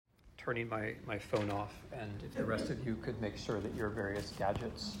turning my phone off, and if the rest of you could make sure that your various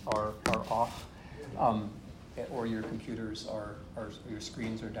gadgets are off, or your computers are your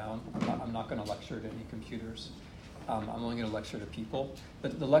screens are down. I'm not going to lecture to any computers. I'm only going to lecture to people.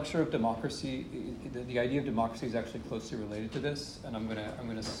 But the lecture of democracy, the idea of democracy is actually closely related to this, and I'm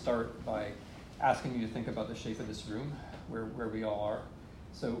going to start by asking you to think about the shape of this room, where we all are.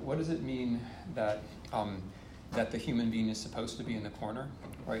 So, what does it mean that the human being is supposed to be in the corner,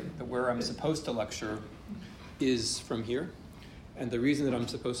 right? That where I'm supposed to lecture is from here. And the reason that I'm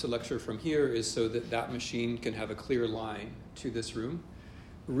supposed to lecture from here is so that that machine can have a clear line to this room.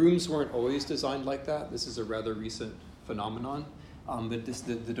 Rooms weren't always designed like that. This is a rather recent phenomenon. But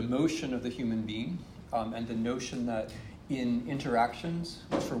the demotion of the human being and the notion that in interactions,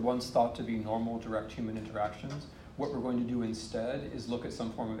 which were once thought to be normal, direct human interactions, what we're going to do instead is look at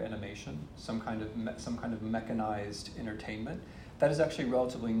some form of animation, some kind of mechanized entertainment. That is actually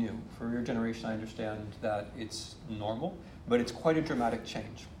relatively new. For your generation, I understand that it's normal, but it's quite a dramatic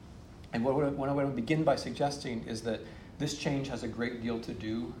change. And what I want to begin by suggesting is that this change has a great deal to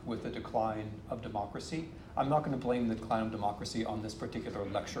do with the decline of democracy. I'm not going to blame the decline of democracy on this particular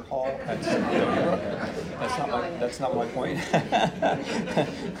lecture hall at That's not my point.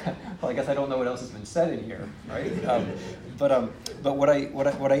 Well, I guess I don't know what else has been said in here, right? But what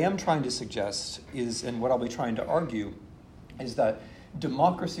I am trying to suggest is, and what I'll be trying to argue, is that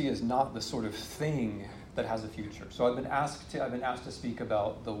democracy is not the sort of thing that has a future. So I've been asked to speak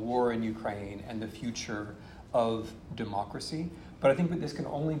about the war in Ukraine and the future of democracy, but I think that this can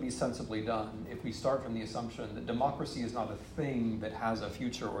only be sensibly done if we start from the assumption that democracy is not a thing that has a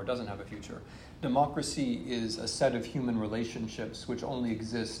future or doesn't have a future. Democracy is a set of human relationships which only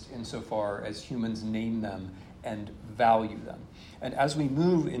exist insofar as humans name them and value them. And as we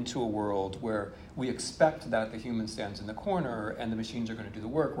move into a world where we expect that the human stands in the corner and the machines are going to do the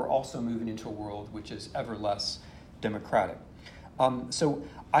work, we're also moving into a world which is ever less democratic. So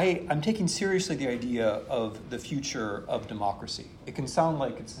I'm taking seriously the idea of the future of democracy. It can sound a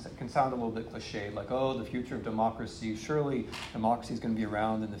little bit cliche, like, oh, the future of democracy, surely democracy is going to be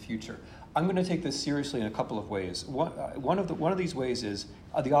around in the future. I'm going to take this seriously in a couple of ways. One of these ways is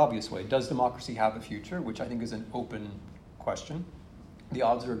the obvious way. Does democracy have a future? Which I think is an open question. The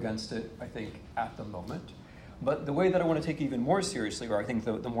odds are against it, I think, at the moment. But the way that I want to take it even more seriously, or I think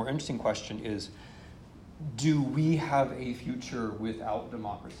the more interesting question is, do we have a future without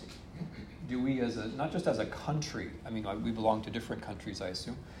democracy? Do we, not just as a country, I mean, we belong to different countries, I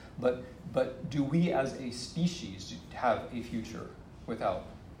assume, but do we as a species have a future without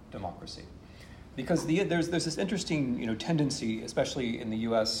democracy? Because there's this interesting tendency, especially in the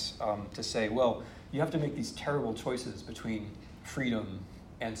U.S., to say, well, you have to make these terrible choices between freedom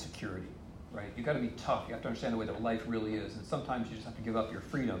and security, right? You've got to be tough. You have to understand the way that life really is, and sometimes you just have to give up your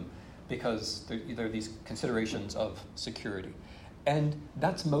freedom because there are these considerations of security. And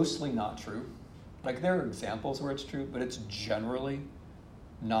that's mostly not true. Like, there are examples where it's true, but it's generally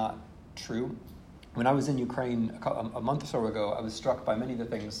not true. When I was in Ukraine a month or so ago, I was struck by many of the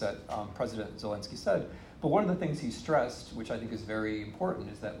things that President Zelensky said. But one of the things he stressed, which I think is very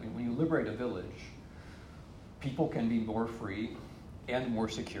important, is that when you liberate a village, people can be more free and more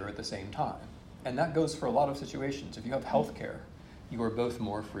secure at the same time. And that goes for a lot of situations. If you have healthcare, you are both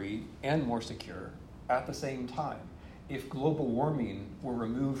more free and more secure at the same time. If global warming were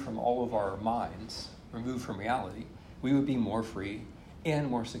removed from all of our minds, removed from reality, we would be more free and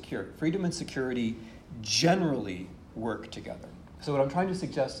more secure. Freedom and security generally work together. So what I'm trying to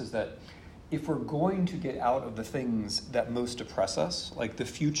suggest is that if we're going to get out of the things that most oppress us, like the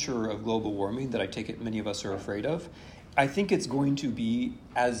future of global warming that I take it many of us are afraid of, I think it's going to be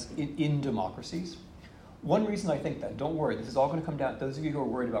as in democracies. One reason I think that, don't worry, this is all going to come down, those of you who are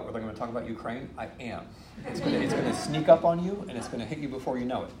worried about whether I'm going to talk about Ukraine, I am. It's going to sneak up on you, and it's going to hit you before you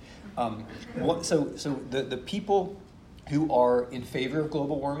know it. So the people who are in favor of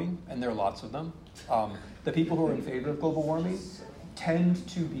global warming, and there are lots of them, the people who are in favor of global warming tend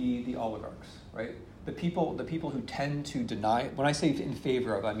to be the oligarchs, right? The people who tend to deny, when I say in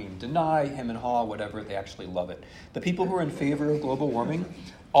favor of, I mean deny, hem and haw, whatever, they actually love it. The people who are in favor of global warming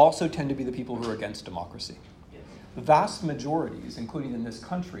also tend to be the people who are against democracy. The vast majorities, including in this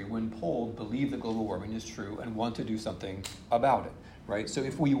country, when polled, believe that global warming is true and want to do something about it, right? So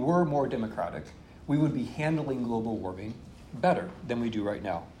if we were more democratic, we would be handling global warming better than we do right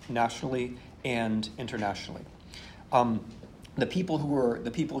now, nationally and internationally. The people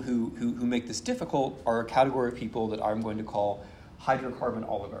who make this difficult are a category of people that I'm going to call hydrocarbon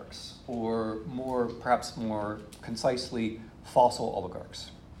oligarchs, or perhaps more concisely, fossil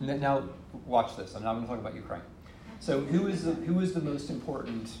oligarchs. Now, watch this. I'm not going to talk about Ukraine. So who is the most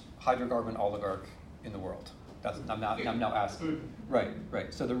important hydrocarbon oligarch in the world? I'm now asking.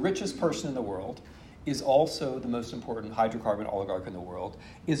 Right. So the richest person in the world is also the most important hydrocarbon oligarch in the world,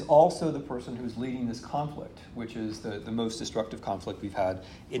 is also the person who's leading this conflict, which is the most destructive conflict we've had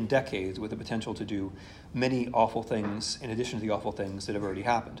in decades, with the potential to do many awful things in addition to the awful things that have already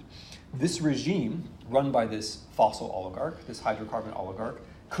happened. This regime, run by this fossil oligarch, this hydrocarbon oligarch,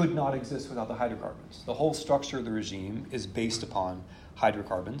 could not exist without the hydrocarbons. The whole structure of the regime is based upon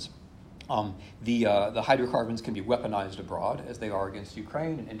hydrocarbons. The hydrocarbons can be weaponized abroad, as they are against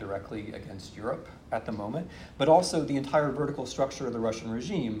Ukraine and indirectly against Europe at the moment, but also the entire vertical structure of the Russian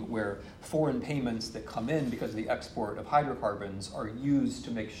regime, where foreign payments that come in because of the export of hydrocarbons are used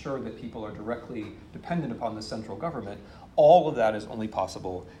to make sure that people are directly dependent upon the central government. All of that is only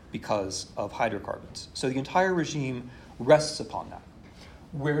possible because of hydrocarbons. So the entire regime rests upon that.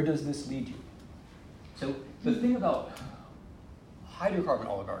 Where does this lead you? So the thing about hydrocarbon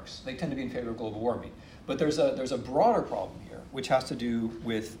oligarchs, they tend to be in favor of global warming. But there's a broader problem here, which has to do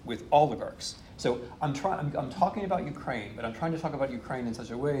with oligarchs. So I'm talking about Ukraine, but I'm trying to talk about Ukraine in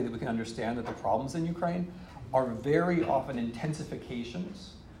such a way that we can understand that the problems in Ukraine are very often intensifications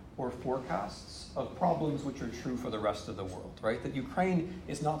or forecasts of problems which are true for the rest of the world, right? That Ukraine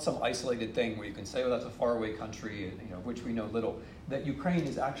is not some isolated thing where you can say, oh, that's a faraway country, of which we know little. That Ukraine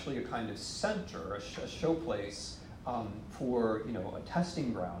is actually a kind of center, a showplace for a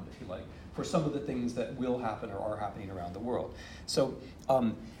testing ground, if you like, for some of the things that will happen or are happening around the world. So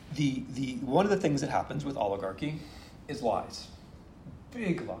the one of the things that happens with oligarchy is lies,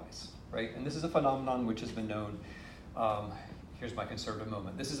 big lies, right? And this is a phenomenon which has been known. Here's my conservative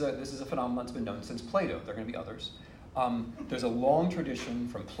moment. This is a phenomenon that's been known since Plato. There are going to be others. There's a long tradition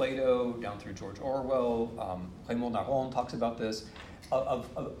from Plato down through George Orwell. Raymond Aron talks about this, of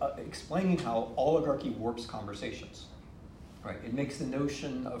explaining how oligarchy warps conversations. Right? It makes the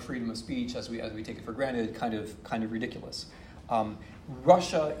notion of freedom of speech, as we take it for granted, kind of ridiculous.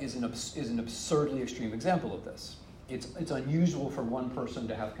 Russia is an absurdly extreme example of this. It's unusual for one person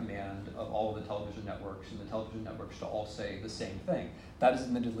to have command of all of the television networks, and the television networks to all say the same thing. That is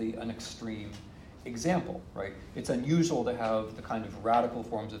admittedly an extreme example, right? It's unusual to have the kind of radical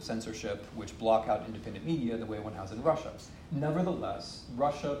forms of censorship which block out independent media the way one has in Russia. Nevertheless,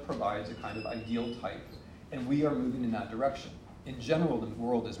 Russia provides a kind of ideal type, and we are moving in that direction. In general, the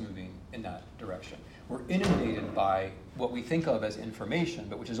world is moving in that direction. We're inundated by what we think of as information,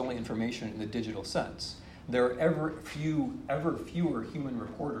 but which is only information in the digital sense. There are ever fewer human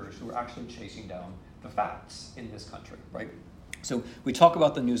reporters who are actually chasing down the facts in this country, right? So we talk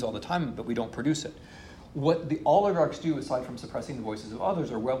about the news all the time, but we don't produce it. What the oligarchs do, aside from suppressing the voices of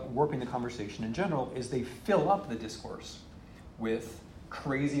others or warping the conversation in general, is they fill up the discourse with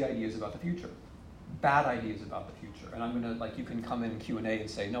crazy ideas about the future, bad ideas about the future. And I'm going to, you can come in Q&A and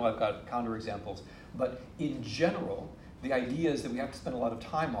say, no, I've got counterexamples. But in general, the ideas that we have to spend a lot of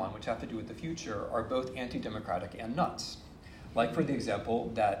time on, which have to do with the future, are both anti-democratic and nuts. Like, for the example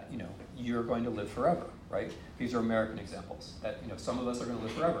that, you're going to live forever, right? These are American examples, that, some of us are going to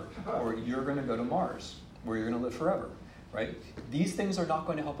live forever. Or you're going to go to Mars, where you're going to live forever, right? These things are not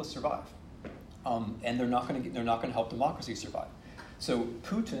going to help us survive. And they're not going to help democracy survive. So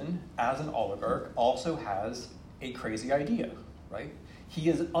Putin, as an oligarch, also has a crazy idea, right? He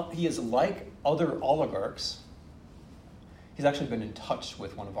is like other oligarchs. He's actually been in touch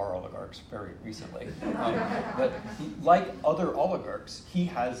with one of our oligarchs very recently. But like other oligarchs, he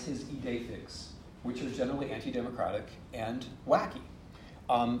has his idée fixe, which are generally anti-democratic and wacky.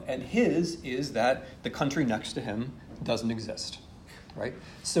 And his is that the country next to him doesn't exist, right?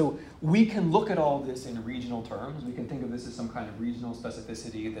 So we can look at all this in regional terms. We can think of this as some kind of regional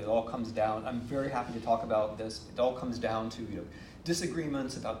specificity that it all comes down. I'm very happy to talk about this. It all comes down to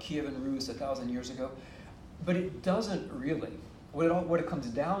disagreements about Kiev and Rus 1,000 years ago. But it doesn't really. What it comes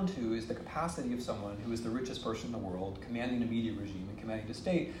down to is the capacity of someone who is the richest person in the world, commanding a media regime and commanding a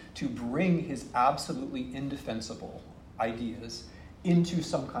state, to bring his absolutely indefensible ideas into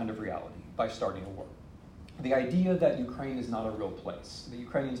some kind of reality by starting a war. The idea that Ukraine is not a real place, that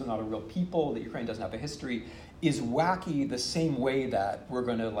Ukrainians are not a real people, that Ukraine doesn't have a history, is wacky the same way that we're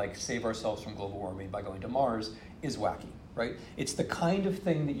going to save ourselves from global warming by going to Mars is wacky, right? It's the kind of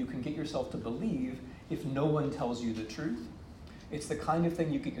thing that you can get yourself to believe if no one tells you the truth. It's the kind of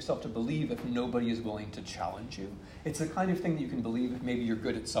thing you get yourself to believe if nobody is willing to challenge you. It's the kind of thing that you can believe if maybe you're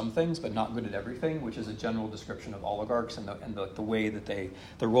good at some things but not good at everything, which is a general description of oligarchs and the way that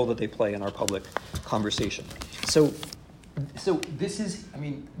the role that they play in our public conversation. So this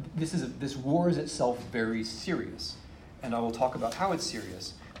war is itself very serious, and I will talk about how it's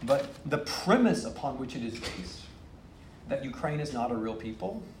serious. But the premise upon which it is based, that Ukraine is not a real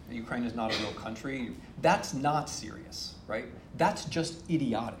people, that Ukraine is not a real country, that's not serious, right? That's just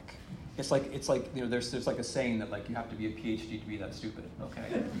idiotic. It's like there's like a saying that like you have to be a PhD to be that stupid.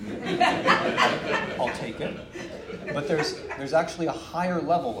 Okay, I'll take it. But there's actually a higher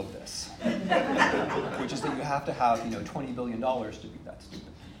level of this, which is that you have to have $20 billion to be that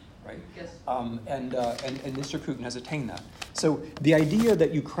stupid, right? Yes. And Mr. Putin has attained that. So the idea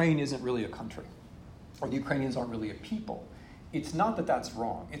that Ukraine isn't really a country, or the Ukrainians aren't really a people, it's not that that's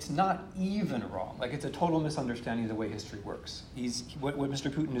wrong. It's not even wrong. Like, it's a total misunderstanding of the way history works. What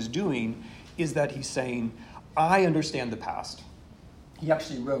Mr. Putin is doing is that he's saying, I understand the past. He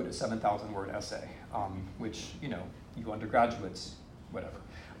actually wrote a 7,000-word essay, which, you undergraduates, whatever.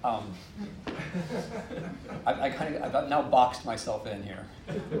 I've now boxed myself in here.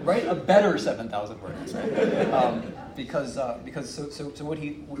 Write a better 7,000-word essay. Because what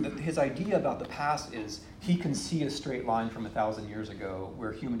his idea about the past is he can see a straight line from 1,000 years ago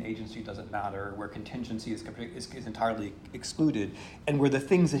where human agency doesn't matter, where contingency is entirely excluded, and where the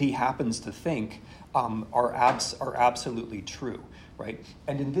things that he happens to think are absolutely true, right?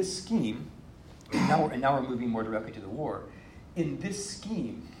 And in this scheme, and now we're moving more directly to the war. In this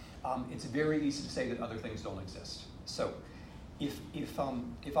scheme, it's very easy to say that other things don't exist. So, if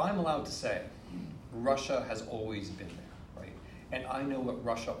I'm allowed to say Russia has always been there, right, and I know what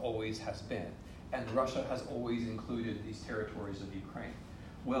Russia always has been, and Russia has always included these territories of Ukraine.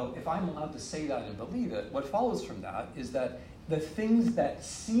 Well, if I'm allowed to say that and believe it, what follows from that is that the things that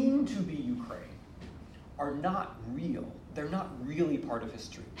seem to be Ukraine are not real. They're not really part of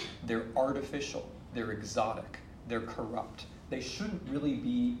history. They're artificial. They're exotic. They're corrupt. They shouldn't really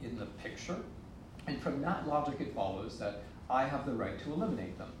be in the picture. And from that logic, it follows that I have the right to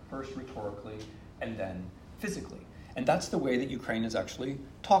eliminate them, first rhetorically and then physically. And that's the way that Ukraine is actually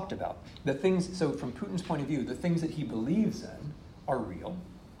talked about. So from Putin's point of view, the things that he believes in are real,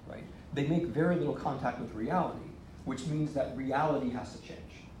 right? They make very little contact with reality, which means that reality has to change.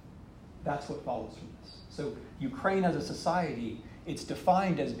 That's what follows from this. So Ukraine as a society, it's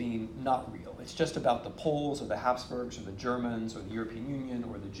defined as being not real. It's just about the Poles or the Habsburgs or the Germans or the European Union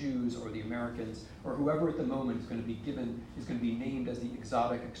or the Jews or the Americans or whoever at the moment is going to be named as the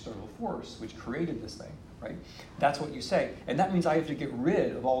exotic external force which created this thing, right? That's what you say. And that means I have to get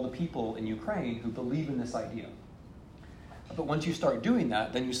rid of all the people in Ukraine who believe in this idea. But once you start doing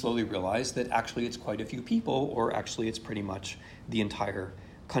that, then you slowly realize that actually it's quite a few people, or actually it's pretty much the entire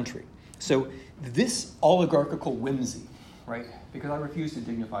country. So this oligarchical whimsy, right? Because I refuse to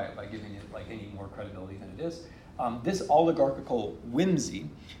dignify it by giving it like any more credibility than it is. This oligarchical whimsy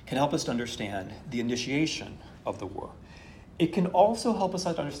can help us to understand the initiation of the war. It can also help us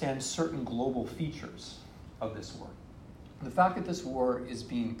to understand certain global features of this war. The fact that this war is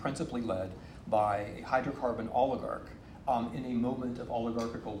being principally led by a hydrocarbon oligarch in a moment of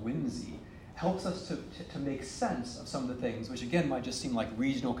oligarchical whimsy helps us to make sense of some of the things, which again might just seem like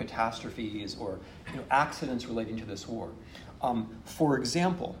regional catastrophes or accidents relating to this war. For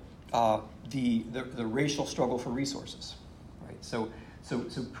example, the racial struggle for resources, right? So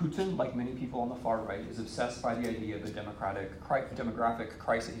Putin, like many people on the far right, is obsessed by the idea of a demographic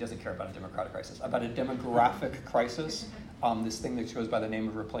crisis. He doesn't care about a democratic crisis, about a demographic crisis. This thing that goes by the name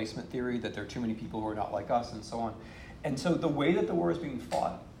of replacement theory, that there are too many people who are not like us, and so on. And so the way that the war is being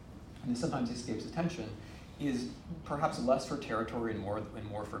fought, and this sometimes escapes attention, is perhaps less for territory and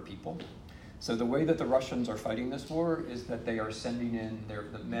more for people. So the way that the Russians are fighting this war is that they are sending in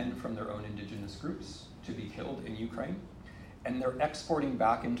the men from their own indigenous groups to be killed in Ukraine, and they're exporting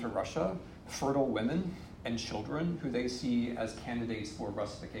back into Russia fertile women and children who they see as candidates for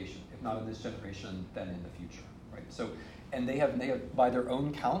Russification, if not in this generation, then in the future, right? So, and they have by their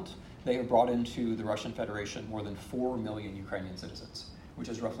own count, they have brought into the Russian Federation more than 4 million Ukrainian citizens, which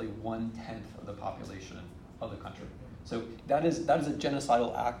is roughly 1/10 of the population of the country. So that is a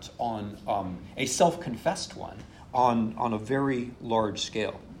genocidal act on a self-confessed one on a very large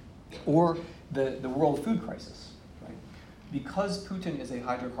scale. Or the world food crisis, right? Because Putin is a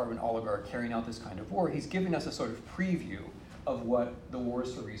hydrocarbon oligarch carrying out this kind of war, he's giving us a sort of preview of what the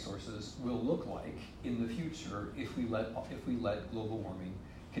wars for resources will look like in the future if we let global warming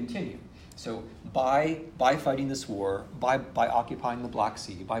continue. So by fighting this war, by occupying the Black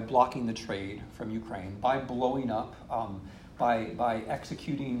Sea, by blocking the trade from Ukraine, by blowing up, by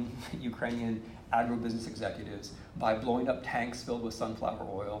executing Ukrainian agribusiness executives, by blowing up tanks filled with sunflower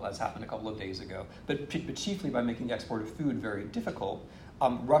oil, as happened a couple of days ago, but chiefly by making the export of food very difficult,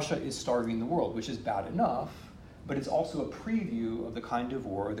 Russia is starving the world, which is bad enough, but it's also a preview of the kind of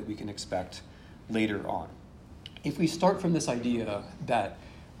war that we can expect later on. If we start from this idea that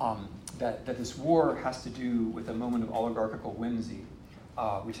that this war has to do with a moment of oligarchical whimsy,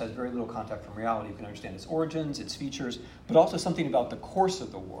 which has very little contact from reality. You can understand its origins, its features, but also something about the course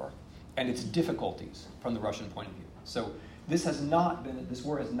of the war and its difficulties from the Russian point of view. So this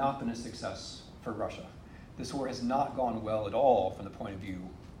war has not been a success for Russia. This war has not gone well at all from the point of view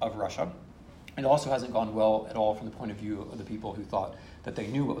of Russia. It also hasn't gone well at all from the point of view of the people who thought that they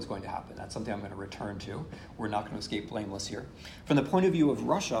knew what was going to happen. That's something I'm going to return to. We're not going to escape blameless here. From the point of view of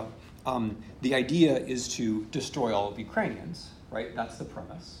Russia, the idea is to destroy all of the Ukrainians, right? That's the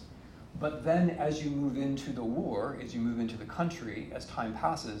premise. But then as you move into the war, as you move into the country, as time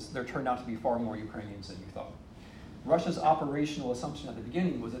passes, there turned out to be far more Ukrainians than you thought. Russia's operational assumption at the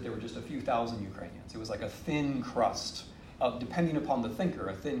beginning was that there were just a few thousand Ukrainians. It was like a thin crust of, depending upon the thinker,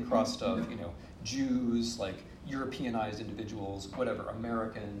 a thin crust of, Jews, like Europeanized individuals, whatever,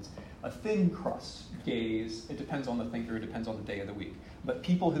 Americans, a thin crust, gays. It depends on the thinker, it depends on the day of the week. But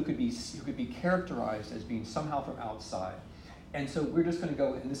people who could be characterized as being somehow from outside. And so we're just going to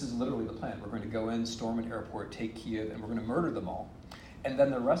go, and this is literally the plan. We're going to go in, storm an airport, take Kiev, and we're going to murder them all. And then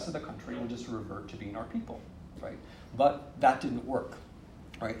the rest of the country will just revert to being our people, right? But that didn't work,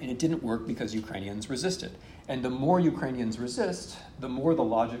 right? And it didn't work because Ukrainians resisted. And the more Ukrainians resist, the more the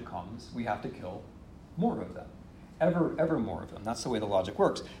logic comes, we have to kill more of them. Ever more of them. That's the way the logic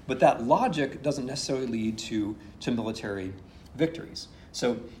works. But that logic doesn't necessarily lead to military victories.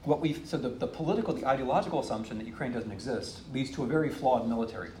 So the ideological assumption that Ukraine doesn't exist leads to a very flawed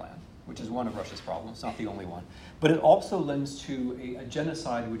military plan, which is one of Russia's problems, not the only one. But it also lends to a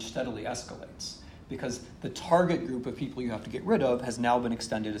genocide which steadily escalates, because the target group of people you have to get rid of has now been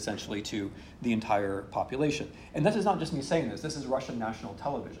extended essentially to the entire population. And this is not just me saying this. This is Russian national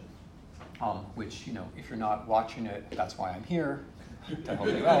television, which, if you're not watching it, that's why I'm here, to help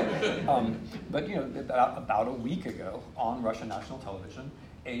you out. But about a week ago on Russian national television,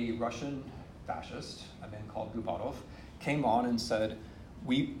 a Russian fascist, a man called Gubarov, came on and said,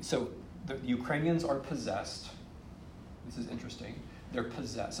 the Ukrainians are possessed. This is interesting. They're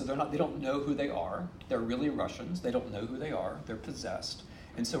possessed. So they don't know who they are. They're really Russians. They don't know who they are. They're possessed.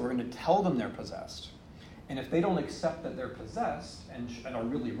 And so we're going to tell them they're possessed. And if they don't accept that they're possessed and are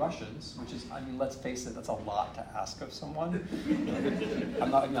really Russians, which is, let's face it, that's a lot to ask of someone. I'm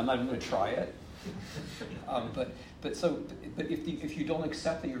not even going to try it. But if you don't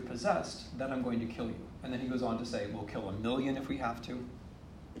accept that you're possessed, then I'm going to kill you. And then he goes on to say, we'll kill 1 million if we have to.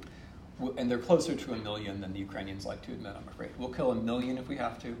 And they're closer to 1 million than the Ukrainians like to admit, I'm afraid. We'll kill 1 million if we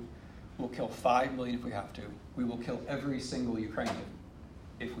have to. We'll kill 5 million if we have to. We will kill every single Ukrainian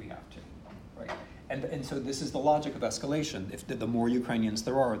if we have to, right? And so this is the logic of escalation. If the more Ukrainians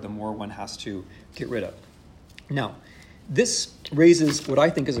there are, the more one has to get rid of. Now, this raises what I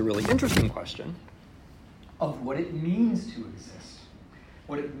think is a really interesting question of what it means to exist.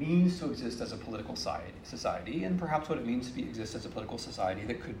 What it means to exist as a political society, and perhaps what it means to exist as a political society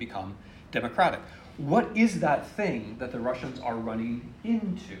that could become democratic. What is that thing that the Russians are running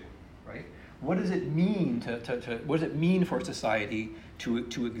into, right? What does it mean what does it mean for a society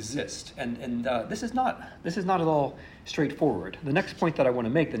to exist? And this is not at all straightforward. The next point that I want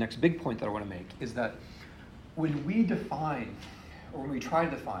to make, the next big point that I want to make, is that when we define, or when we try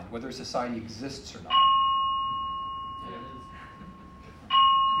to define whether a society exists or not,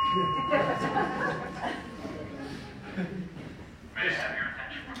 May I have your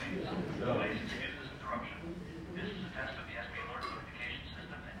attention, please? Please excuse this interruption. This is a test of the SB alert notification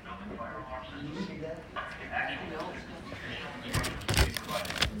system and building fire alarm system. Actual instructions will be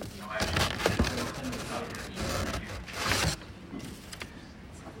provided. No action.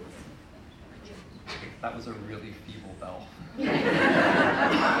 That was a really feeble bell.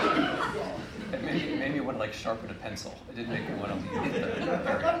 It made me want to sharpen a pencil. It didn't make me want to leave the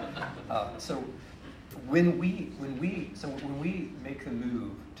area. So when we make the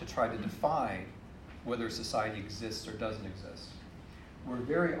move to try to define whether society exists or doesn't exist, we're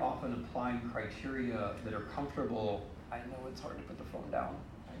very often applying criteria that are comfortable. I know it's hard to put the phone down.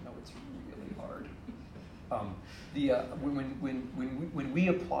 I know it's really hard. When we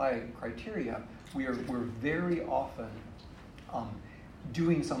apply criteria, we're very often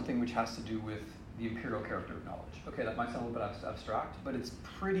doing something which has to do with the imperial character of knowledge. Okay, that might sound a little bit abstract, but it's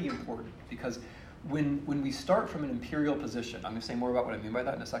pretty important, because when we start from an imperial position, I'm going to say more about what I mean by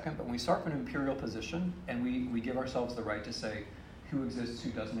that in a second, but when we start from an imperial position and we give ourselves the right to say who exists, who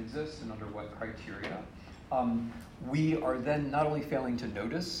doesn't exist, and under what criteria, we are then not only failing to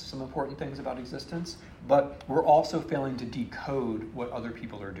notice some important things about existence, but we're also failing to decode what other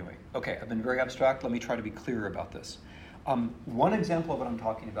people are doing. Okay, I've been very abstract. Let me try to be clearer about this. One example of what I'm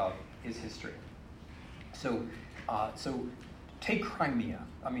talking about is history. So take Crimea.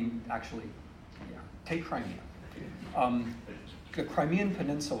 I mean, actually, yeah, take Crimea. The Crimean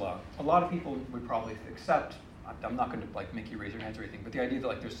Peninsula, a lot of people would probably accept, I'm not going to like make you raise your hands or anything, but the idea that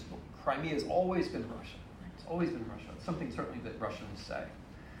like Crimea has always been Russia. Right? It's always been Russia. It's something certainly that Russians say.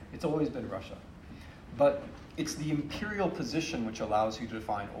 It's always been Russia. But it's the imperial position which allows you to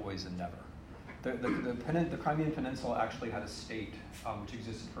define always and never. The Crimean Peninsula actually had a state which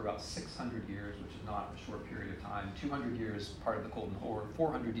existed for about 600 years, which is not a short period of time. 200 years, part of the Golden Horde,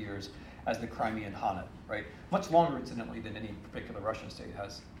 400 years as the Crimean Khanate, right? Much longer, incidentally, than any particular Russian state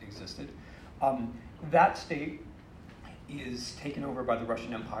has existed. That state is taken over by the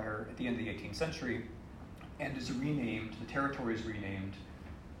Russian Empire at the end of the 18th century and is renamed, the territory is renamed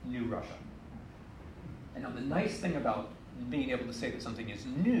New Russia. And now the nice thing about being able to say that something is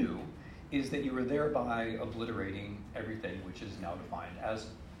new is that you are thereby obliterating everything which is now defined as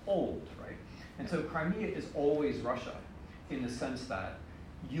old, right? And so Crimea is always Russia in the sense that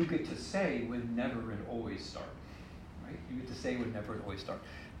you get to say when never and always start, right? You get to say when never and always start.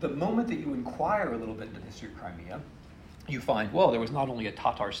 The moment that you inquire a little bit into the history of Crimea, you find, well, there was not only a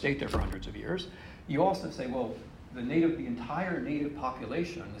Tatar state there for hundreds of years, you also say, well, the entire native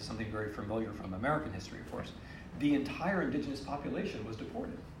population is something very familiar from American history, of course. The entire indigenous population was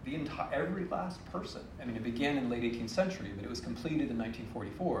deported. Every last person. I mean, it began in the late 18th century, but it was completed in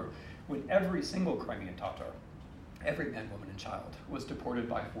 1944 when every single Crimean Tatar, every man, woman, and child, was deported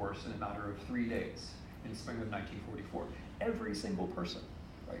by force in a matter of 3 days in spring of 1944. Every single person,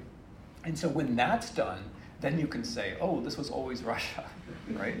 right? And so when that's done, then you can say, oh, this was always Russia,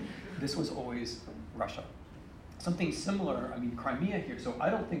 right? This was always Russia. Something similar, I mean, Crimea here, so I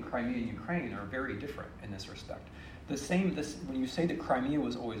don't think Crimea and Ukraine are very different in this respect. When you say that Crimea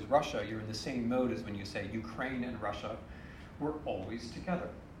was always Russia, you're in the same mode as when you say Ukraine and Russia were always together,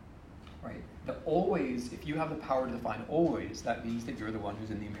 right? The always, if you have the power to define always, that means that you're the one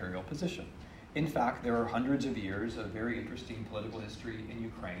who's in the imperial position. In fact, there are hundreds of years of very interesting political history in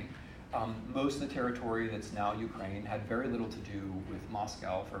Ukraine. Most of the territory that's now Ukraine had very little to do with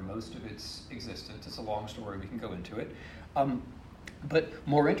Moscow for most of its existence. It's a long story, we can go into it. But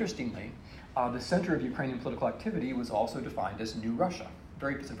more interestingly, the center of Ukrainian political activity was also defined as New Russia.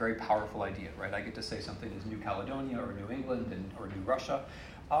 It's a very powerful idea, right? I get to say something as New Caledonia or New England or New Russia.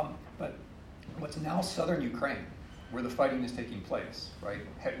 But what's now southern Ukraine, where the fighting is taking place, right?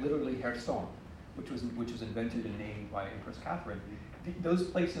 Literally Kherson, which was invented and named by Empress Catherine. Those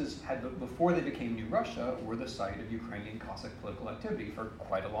places before they became New Russia, were the site of Ukrainian Cossack political activity for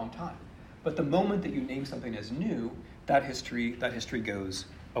quite a long time. But the moment that you name something as new, that history goes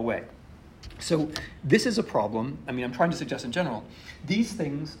away. So this is a problem. I mean, I'm trying to suggest in general, these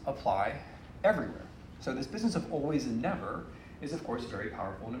things apply everywhere. So this business of always and never is, of course, very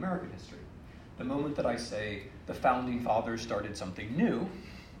powerful in American history. The moment that I say the Founding Fathers started something new,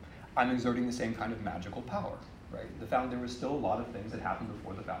 I'm exerting the same kind of magical power, right? There was still a lot of things that happened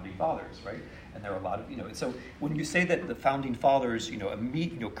before the Founding Fathers, right? And there are a lot of, and so when you say that the Founding Fathers,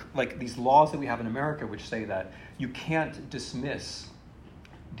 like these laws that we have in America which say that you can't dismiss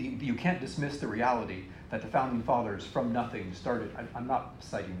the reality that the Founding Fathers from nothing started. I'm not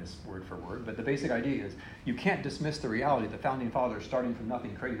citing this word for word, but the basic idea is you can't dismiss the reality that the Founding Fathers starting from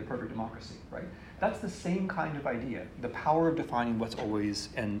nothing created the perfect democracy, right? That's the same kind of idea, the power of defining what's always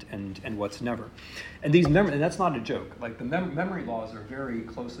and what's never. And and that's not a joke. Like the memory laws are very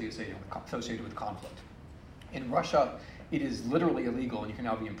closely associated with conflict. In Russia, it is literally illegal, and you can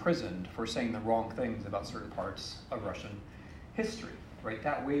now be imprisoned for saying the wrong things about certain parts of Russian history. Right?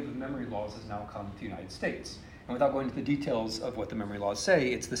 That wave of memory laws has now come to the United States. And without going into the details of what the memory laws say,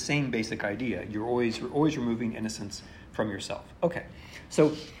 it's the same basic idea. You're always removing innocence from yourself. Okay,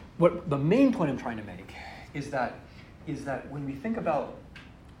 so what the main point I'm trying to make is that when we think about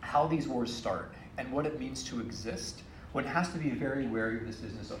how these wars start and what it means to exist, one has to be very wary of this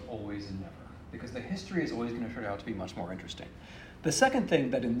business of always and never, because the history is always going to turn out to be much more interesting. The second thing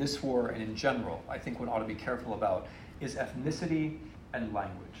that in this war and in general, I think one ought to be careful about is ethnicity and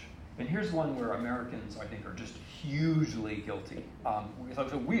language. And here's one where Americans, I think, are just hugely guilty.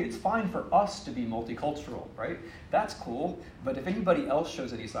 It's fine for us to be multicultural, right? That's cool, but if anybody else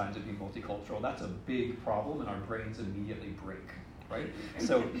shows any signs of being multicultural, that's a big problem, and our brains immediately break, right?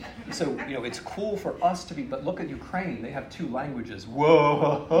 So it's cool for us to be, but look at Ukraine, they have 2 languages.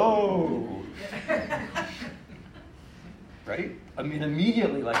 Whoa! Right? I mean,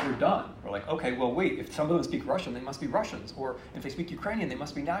 immediately, like, we're done. We're like, okay, well, wait, if some of them speak Russian, they must be Russians. Or if they speak Ukrainian, they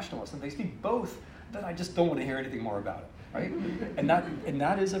must be nationalists. And if they speak both, then I just don't want to hear anything more about it, right? And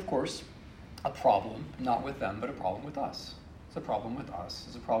that is, of course, a problem, not with them, but a problem with us. It's a problem with us.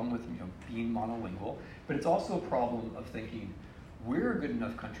 It's a problem with being monolingual. But it's also a problem of thinking, we're a good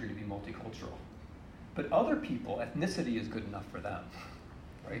enough country to be multicultural. But other people, ethnicity is good enough for them,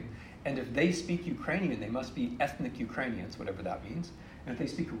 right? And if they speak Ukrainian, they must be ethnic Ukrainians, whatever that means. And if they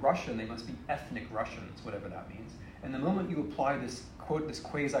speak Russian, they must be ethnic Russians, whatever that means. And the moment you apply this, quote, this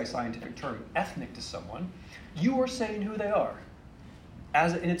quasi-scientific term, ethnic, to someone, you are saying who they are.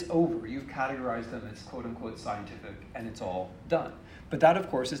 And it's over. You've categorized them as quote-unquote scientific, and it's all done. But that, of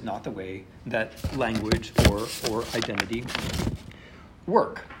course, is not the way that language or identity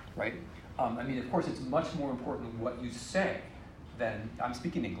work, right? I mean, of course, it's much more important what you say than, I'm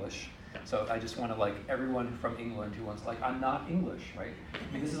speaking English, so I just want to, like, everyone from England who wants, like, I'm not English, right?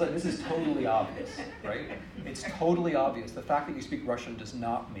 I mean, this is totally obvious, right? It's totally obvious. The fact that you speak Russian does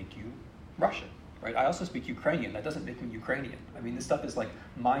not make you Russian, right? I also speak Ukrainian. That doesn't make me Ukrainian. I mean, this stuff is, like,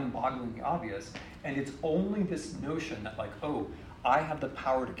 mind-bogglingly obvious, and it's only this notion that, like, oh, I have the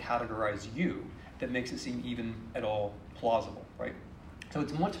power to categorize you that makes it seem even at all plausible, right? So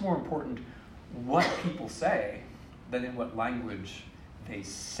it's much more important what people say than in what language they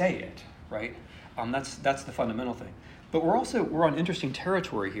say it, right? That's the fundamental thing. But we're on interesting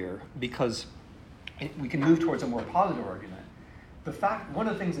territory here because we can move towards a more positive argument. One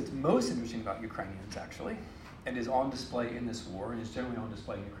of the things that's most interesting about Ukrainians, actually, and is on display in this war and is generally on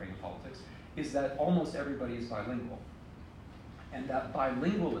display in Ukrainian politics, is that almost everybody is bilingual. And that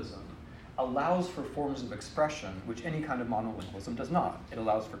bilingualism allows for forms of expression which any kind of monolingualism does not. It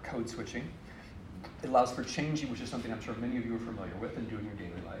allows for code switching. It allows for changing, which is something I'm sure many of you are familiar with and do in your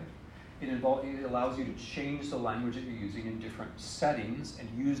daily life. It allows you to change the language that you're using in different settings and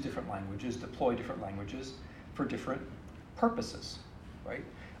use different languages, deploy different languages for different purposes, right?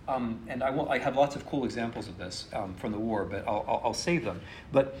 And I have lots of cool examples of this from the war, but I'll save them.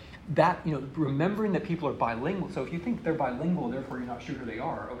 But that, remembering that people are bilingual, so if you think they're bilingual, therefore you're not sure who they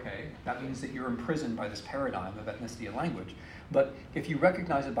are, okay, that means that you're imprisoned by this paradigm of ethnicity and language. But if you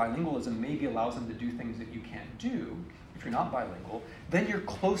recognize that bilingualism maybe allows them to do things that you can't do, if you're not bilingual, then you're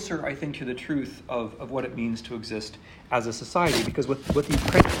closer, I think, to the truth of what it means to exist as a society. Because what the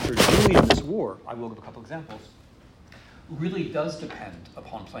Ukrainians are doing in this war, I will give a couple examples, really does depend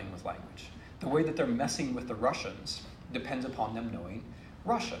upon playing with language. The way that they're messing with the Russians depends upon them knowing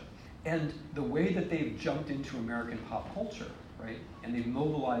Russian. And the way that they've jumped into American pop culture, right, and they've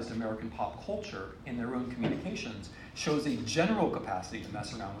mobilized American pop culture in their own communications shows a general capacity to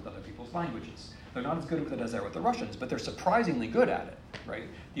mess around with other people's languages. They're not as good with it as they are with the Russians, but they're surprisingly good at it, right?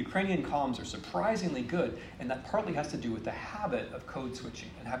 The Ukrainian comms are surprisingly good, and that partly has to do with the habit of code switching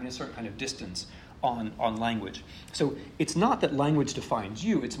and having a certain kind of distance on language. So it's not that language defines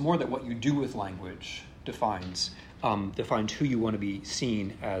you, it's more that what you do with language defines who you want to be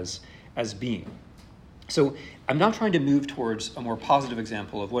seen as being. So I'm now trying to move towards a more positive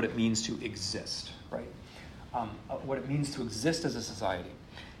example of what it means to exist, right? What it means to exist as a society.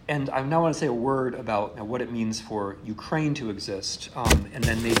 And I now want to say a word about what it means for Ukraine to exist, and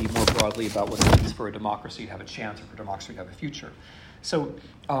then maybe more broadly about what it means for a democracy to have a chance or for democracy to have a future. So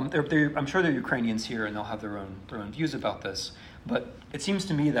I'm sure there are Ukrainians here, and they'll have their own views about this. But it seems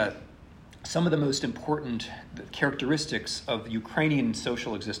to me that some of the most important characteristics of Ukrainian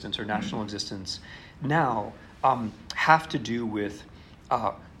social existence or national existence now have to do with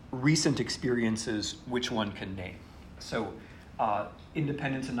recent experiences which one can name. So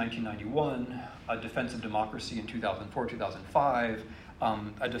independence in 1991, a defense of democracy in 2004, 2005,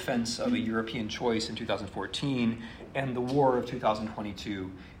 a defense of a European choice in 2014, and the war of 2022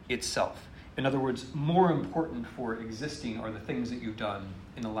 itself. In other words, more important for existing are the things that you've done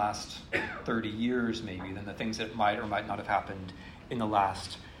in the last 30 years, maybe, than the things that might or might not have happened in the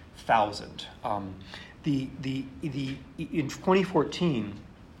last 1,000. In 2014,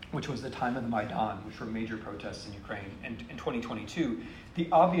 which was the time of the Maidan, which were major protests in Ukraine, and in 2022, the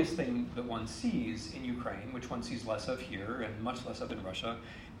obvious thing that one sees in Ukraine, which one sees less of here and much less of in Russia,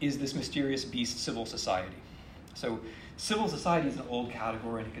 is this mysterious beast, civil society. So civil society is an old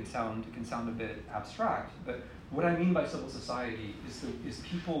category, and it can sound a bit abstract, but what I mean by civil society is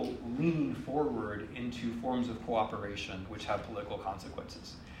people leaning forward into forms of cooperation which have political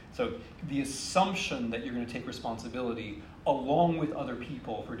consequences. So the assumption that you're going to take responsibility along with other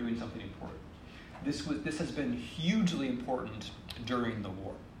people for doing something important. This has been hugely important during the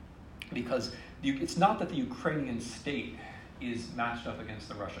war, because it's not that the Ukrainian state is matched up against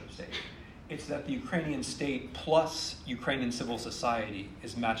the Russian state. It's that the Ukrainian state plus Ukrainian civil society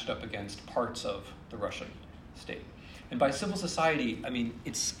is matched up against parts of the Russian state. And by civil society, I mean,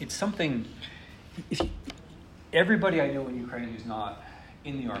 it's something, everybody I know in Ukraine who's not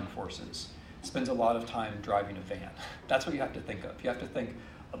in the armed forces spends a lot of time driving a van. That's what you have to think of. You have to think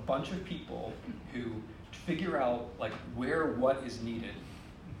a bunch of people who figure out like where what is needed,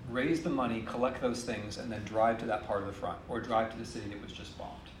 raise the money, collect those things, and then drive to that part of the front, or drive to the city that was just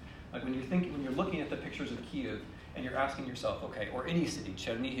bombed. Like when you're looking at the pictures of Kyiv, and you're asking yourself, okay, or any city,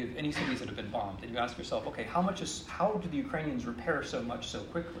 Chernihiv, any cities that have been bombed, and you ask yourself, okay, how do the Ukrainians repair so much so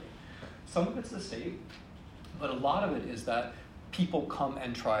quickly? Some of it's the state, but a lot of it is that people come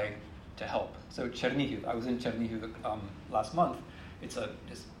and try to help. So Chernihiv, I was in Chernihiv last month. It's an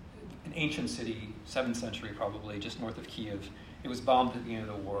ancient city, 7th century probably, just north of Kyiv. It was bombed at the end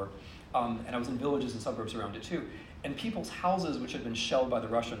of the war, and I was in villages and suburbs around it too. And people's houses, which had been shelled by the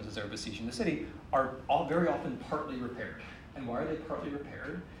Russians as they were besieging the city, are all very often partly repaired. And why are they partly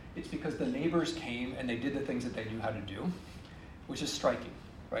repaired? It's because the neighbors came and they did the things that they knew how to do, which is striking,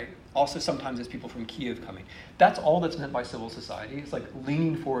 right? Also, sometimes it's people from Kyiv coming. That's all that's meant by civil society. It's like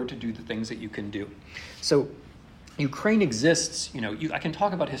leaning forward to do the things that you can do. So Ukraine exists, I can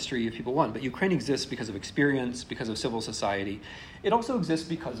talk about history if people want, but Ukraine exists because of experience, because of civil society. It also exists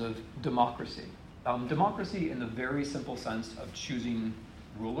because of democracy. Democracy in the very simple sense of choosing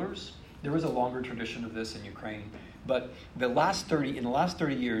rulers. There is a longer tradition of this in Ukraine, but in the last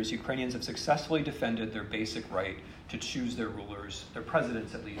 30 years, Ukrainians have successfully defended their basic right to choose their rulers, their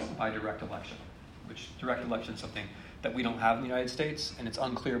presidents at least, by direct election, which direct election is something that we don't have in the United States, and it's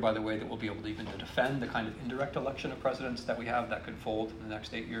unclear, by the way, that we'll be able to even defend the kind of indirect election of presidents that we have that could fold in the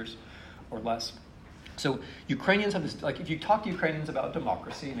next 8 years or less. So Ukrainians have this, like if you talk to Ukrainians about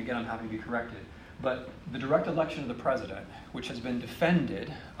democracy, and again, I'm happy to be corrected, but the direct election of the president, which has been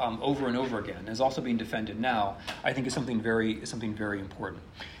defended over and over again, is also being defended now, I think is something very important.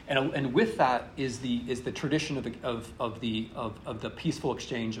 And with that is the tradition of the peaceful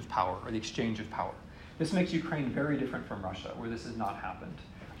exchange of power, or the exchange of power. This makes Ukraine very different from Russia, where this has not happened.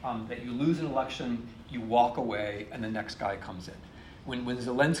 That you lose an election, you walk away, and the next guy comes in. When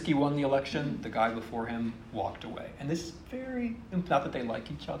Zelensky won the election, the guy before him walked away. And this is not that they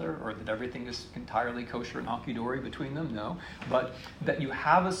like each other or that everything is entirely kosher and hunky-dory between them, no. But that you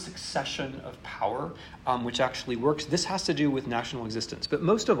have a succession of power which actually works. This has to do with national existence. But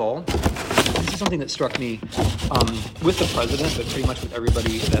most of all, this is something that struck me with the president, but pretty much with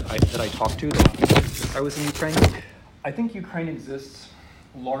everybody that I talked to that I was in Ukraine. I think Ukraine exists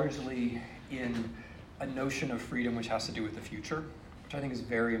largely in a notion of freedom which has to do with the future, which I think is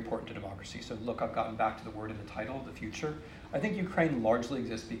very important to democracy. So look, I've gotten back to the word in the title, the future. I think Ukraine largely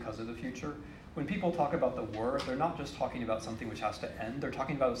exists because of the future. When people talk about the war, they're not just talking about something which has to end, they're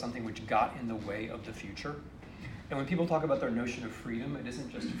talking about something which got in the way of the future. And when people talk about their notion of freedom, it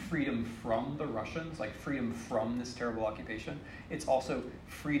isn't just freedom from the Russians, like freedom from this terrible occupation. It's also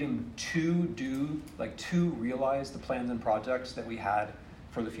freedom to realize the plans and projects that we had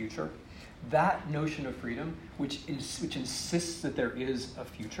for the future. That notion of freedom, which insists that there is a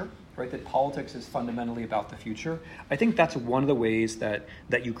future, right? That politics is fundamentally about the future. I think that's one of the ways that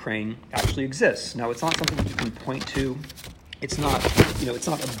Ukraine actually exists. Now, it's not something that you can point to. It's not,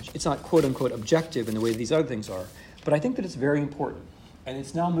 it's not quote unquote objective in the way these other things are. But I think that it's very important, and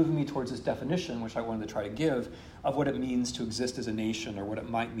it's now moving me towards this definition, which I wanted to try to give, of what it means to exist as a nation, or what it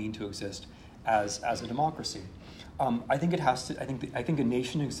might mean to exist as a democracy. I think a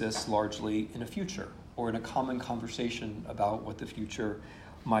nation exists largely in a future, or in a common conversation about what the future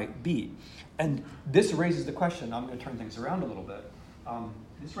might be. And this raises the question, I'm going to turn things around a little bit,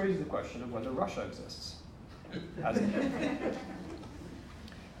 this raises the question of whether Russia exists.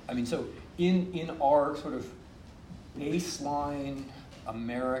 So in our sort of baseline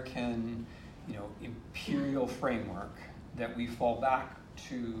American, imperial framework that we fall back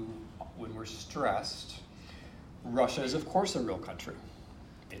to when we're stressed, Russia is, of course, a real country.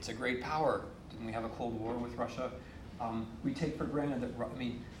 It's a great power. Didn't we have a Cold War with Russia? We take for granted that,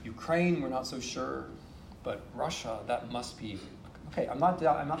 Ukraine, we're not so sure, but Russia, that must be, okay, I'm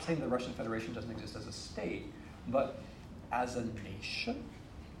not saying the Russian Federation doesn't exist as a state, but as a nation,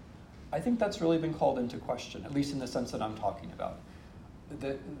 I think that's really been called into question, at least in the sense that I'm talking about.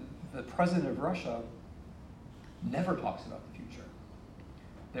 The president of Russia never talks about the future.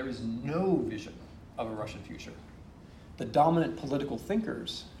 There is no vision of a Russian future. The dominant political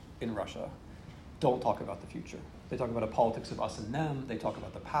thinkers in Russia don't talk about the future. They talk about a politics of us and them. They talk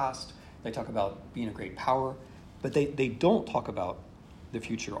about the past. They talk about being a great power. But they don't talk about the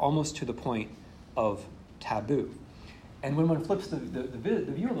future, almost to the point of taboo. And when one flips the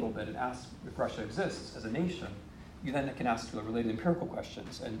view a little bit and asks if Russia exists as a nation, you then can ask related empirical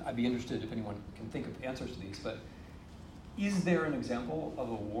questions. And I'd be interested if anyone can think of answers to these. But is there an example of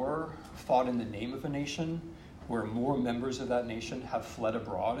a war fought in the name of a nation where more members of that nation have fled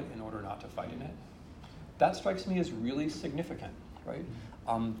abroad in order not to fight in it? That strikes me as really significant, right?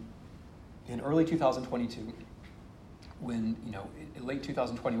 in early 2022, when, in late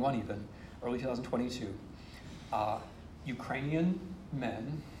 2021 even, early 2022, Ukrainian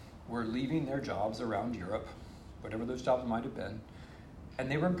men were leaving their jobs around Europe, whatever those jobs might have been, and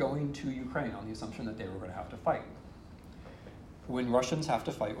they were going to Ukraine on the assumption that they were going to have to fight. When Russians have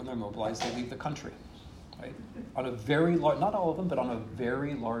to fight, when they're mobilized, they leave the country, right? On a very large, not all of them, but on a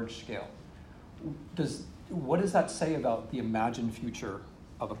very large scale. What does that say about the imagined future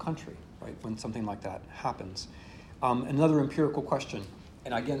of a country, right, when something like that happens? Another empirical question,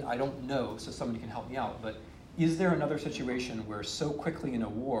 and again, I don't know, so somebody can help me out, but is there another situation where so quickly in a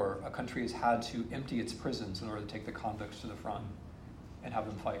war, a country has had to empty its prisons in order to take the convicts to the front and have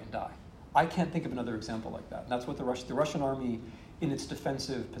them fight and die? I can't think of another example like that. And that's what the Russian army, in its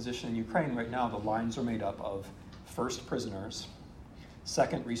defensive position in Ukraine right now, the lines are made up of first prisoners,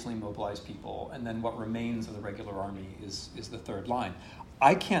 second recently mobilized people, and then what remains of the regular army is the third line.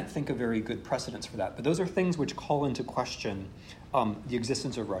 I can't think of very good precedents for that, but those are things which call into question the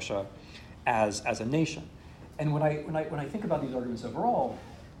existence of Russia as a nation. And when I think about these arguments overall,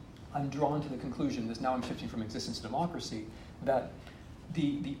 I'm drawn to the conclusion, this now I'm shifting from existence to democracy, that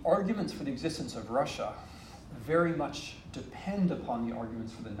the arguments for the existence of Russia very much depend upon the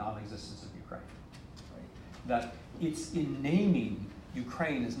arguments for the non-existence of Ukraine. Right? That it's in naming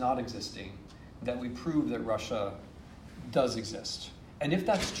Ukraine as not existing that we prove that Russia does exist. And if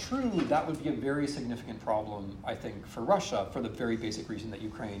that's true, that would be a very significant problem, I think, for Russia, for the very basic reason that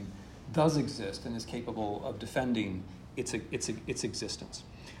Ukraine does exist and is capable of defending its existence.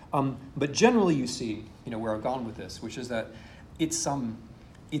 But generally, you see, where I've gone with this, which is that it's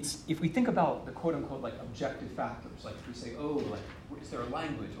if we think about the quote unquote like objective factors, like if we say, is there a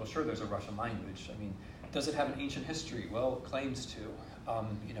language? Well, sure, there's a Russian language. I mean, does it have an ancient history? Well, it claims to.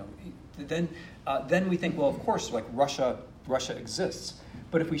 Then we think, well, of course, like Russia exists.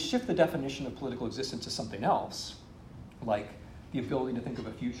 But if we shift the definition of political existence to something else, like the ability to think of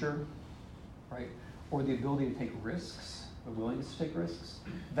a future, right, or the ability to take risks, the willingness to take risks,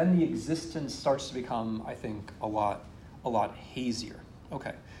 then the existence starts to become, I think, a lot hazier.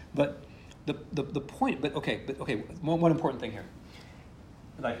 Okay, but the point, but one important thing here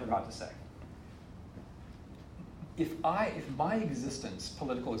that I forgot to say. If my existence,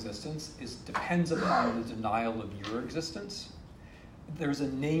 political existence, depends upon the denial of your existence, there's a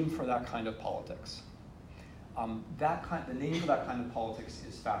name for that kind of politics. The name for that kind of politics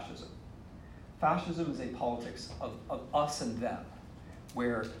is fascism. Fascism is a politics of us and them,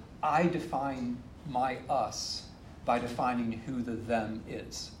 where I define my us by defining who the them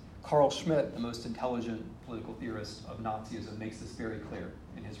is. Carl Schmitt, the most intelligent political theorist of Nazism, makes this very clear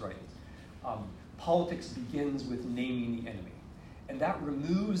in his writings. Politics begins with naming the enemy. And that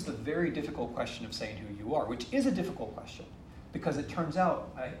removes the very difficult question of saying who you are, which is a difficult question, because it turns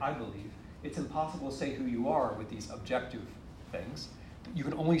out, I believe, it's impossible to say who you are with these objective things. You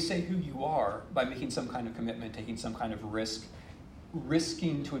can only say who you are by making some kind of commitment, taking some kind of risk,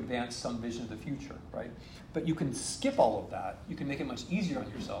 risking to advance some vision of the future, right? But you can skip all of that. You can make it much easier on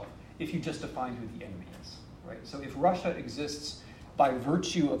yourself if you just define who the enemy is, right? So if Russia exists by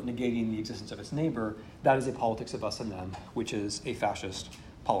virtue of negating the existence of its neighbor, that is a politics of us and them, which is a fascist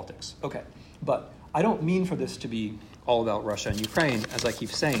politics. Okay, but I don't mean for this to be all about Russia and Ukraine, as I keep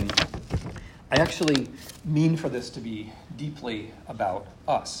saying. I actually mean for this to be deeply about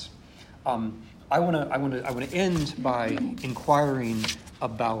us. I want to end by inquiring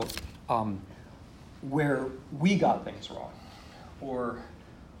about where we got things wrong, or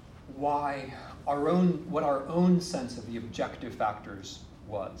what our own sense of the objective factors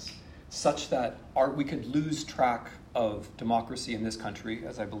was, such that we could lose track of democracy in this country,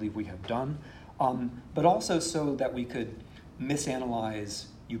 as I believe we have done, but also so that we could misanalyze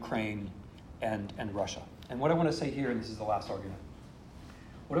Ukraine and Russia. And what I want to say here, and this is the last argument,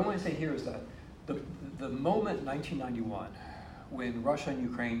 what I want to say here is that the moment in 1991, when Russia and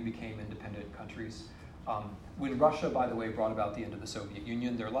Ukraine became independent countries, when Russia, by the way, brought about the end of the Soviet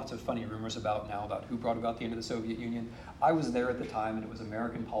Union, there are lots of funny rumors about who brought about the end of the Soviet Union. I was there at the time, and it was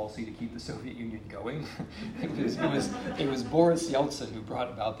American policy to keep the Soviet Union going. It was Boris Yeltsin who brought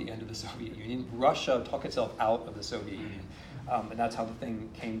about the end of the Soviet Union. Russia took itself out of the Soviet Union, and that's how the thing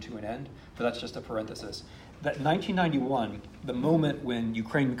came to an end. But that's just a parenthesis. That 1991, the moment when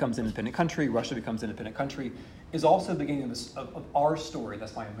Ukraine becomes an independent country, Russia becomes an independent country, is also the beginning of our story.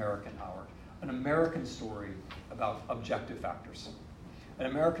 That's my American hour. An American story about objective factors. An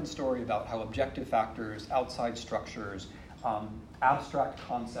American story about how objective factors, outside structures, abstract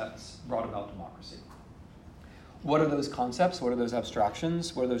concepts brought about democracy. What are those concepts? What are those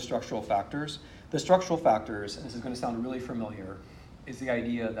abstractions? What are those structural factors? The structural factors, and this is going to sound really familiar, is the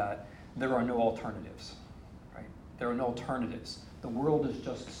idea that there are no alternatives, right? There are no alternatives. The world is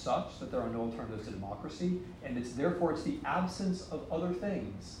just such that there are no alternatives to democracy, and therefore it's the absence of other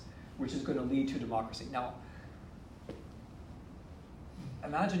things which is going to lead to democracy. Now,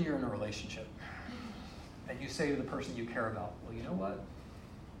 imagine you're in a relationship, and you say to the person you care about, well, you know what?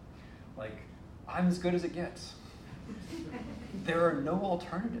 Like, I'm as good as it gets. There are no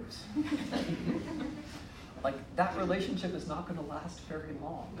alternatives. Like, that relationship is not going to last very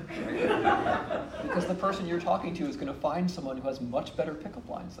long, right? Because the person you're talking to is going to find someone who has much better pickup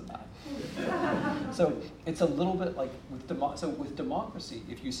lines than that. So it's a little bit like with democracy,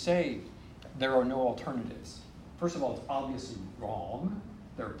 if you say there are no alternatives, first of all, it's obviously wrong.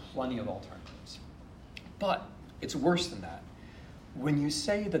 There are plenty of alternatives. But it's worse than that. When you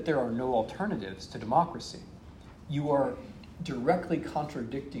say that there are no alternatives to democracy, you are directly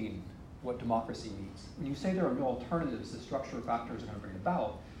contradicting what democracy means. When you say there are no alternatives, the structural factors are going to bring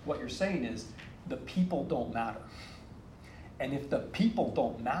about, what you're saying is the people don't matter. And if the people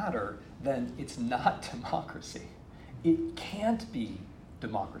don't matter, then it's not democracy. It can't be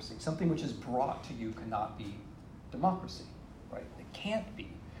democracy. Something which is brought to you cannot be democracy, right? It can't be.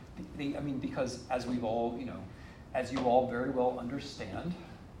 Because as you all very well understand,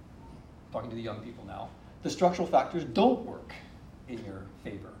 talking to the young people now, the structural factors don't work in your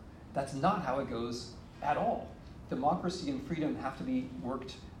favor. That's not how it goes at all. Democracy and freedom have to be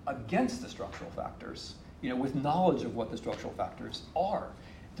worked against the structural factors, with knowledge of what the structural factors are.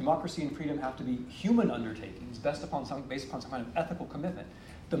 Democracy and freedom have to be human undertakings based upon some kind of ethical commitment.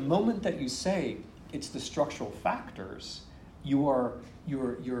 The moment that you say it's the structural factors, you're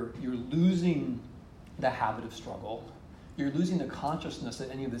losing the habit of struggle. You're losing the consciousness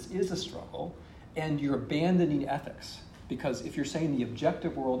that any of this is a struggle, and you're abandoning ethics. Because if you're saying the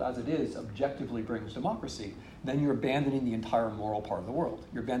objective world as it is objectively brings democracy, then you're abandoning the entire moral part of the world.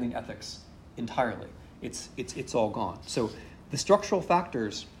 You're abandoning ethics entirely. It's all gone. So the structural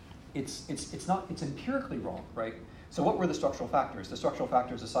factors, it's empirically wrong, right? So what were the structural factors? The structural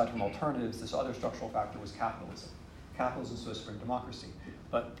factors, aside from alternatives, this other structural factor was capitalism. Capitalism is supposed to bring democracy.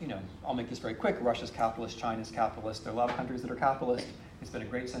 But, I'll make this very quick. Russia's capitalist, China's capitalist. There are a lot of countries that are capitalist. It's been a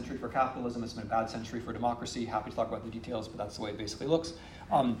great century for capitalism. It's been a bad century for democracy. Happy to talk about the details, but that's the way it basically looks.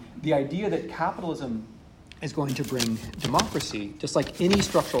 The idea that capitalism is going to bring democracy, just like any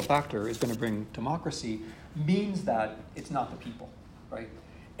structural factor is going to bring democracy, means that it's not the people, right?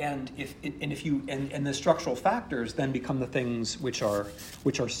 And if the structural factors then become the things which are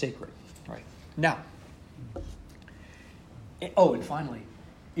sacred, right? Now, and finally,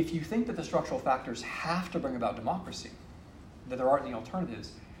 if you think that the structural factors have to bring about democracy, that there aren't any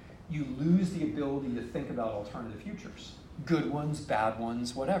alternatives, you lose the ability to think about alternative futures. Good ones, bad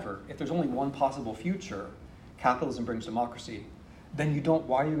ones, whatever. If there's only one possible future, capitalism brings democracy, then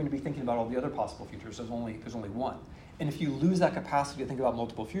why are you going to be thinking about all the other possible futures? There's only one. And if you lose that capacity to think about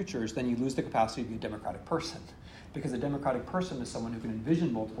multiple futures, then you lose the capacity to be a democratic person. Because a democratic person is someone who can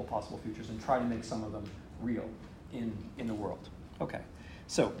envision multiple possible futures and try to make some of them real in the world. Okay,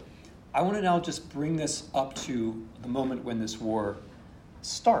 so I want to now just bring this up to the moment when this war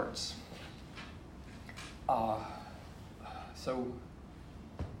starts. In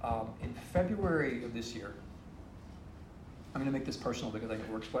February of this year, I'm going to make this personal because I think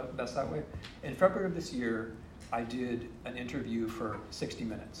it works best that way. In February of this year, I did an interview for 60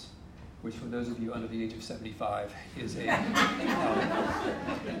 Minutes, which for those of you under the age of 75 is a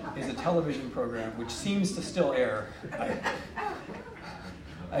television program which seems to still air.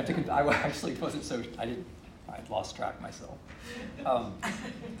 I actually wasn't so. I'd lost track myself.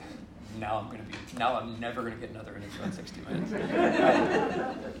 Now I'm never going to get another interview on 60 Minutes.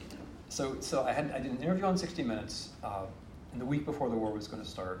 So I did an interview on 60 Minutes in the week before the war was going to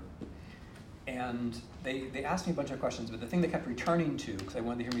start. And they asked me a bunch of questions, but the thing they kept returning to, because they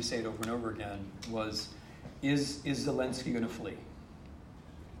wanted to hear me say it over and over again, was, is Zelensky going to flee?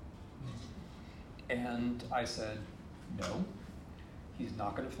 And I said, no, he's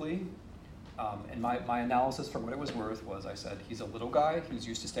not going to flee. And my analysis, for what it was worth, was I said, he's a little guy, he's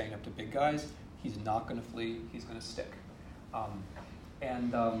used to standing up to big guys, he's not going to flee, he's going to stick.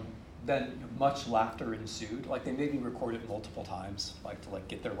 Then much laughter ensued. Like, they made me record it multiple times, to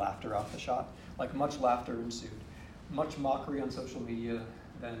get their laughter out the shot. Much laughter ensued. Much mockery on social media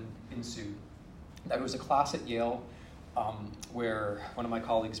then ensued. There was a class at Yale where one of my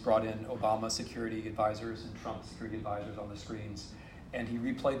colleagues brought in Obama security advisors and Trump security advisors on the screens, and he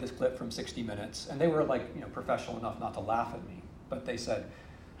replayed this clip from 60 Minutes, and they were professional enough not to laugh at me, but they said,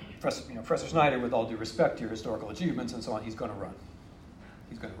 Professor Snyder, with all due respect to your historical achievements and so on, he's going to run.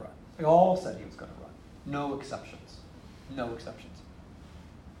 He's going to run. They all said he was going to run. No exceptions. No exceptions.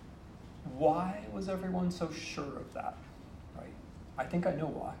 Why was everyone so sure of that, right? I think I know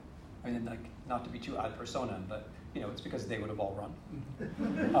why. I mean, like, not to be too ad personam, but it's because they would have all run.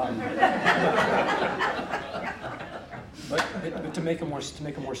 But to make a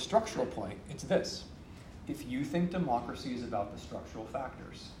more structural point, it's this: if you think democracy is about the structural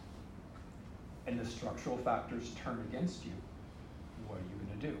factors, and the structural factors turn against you, what are you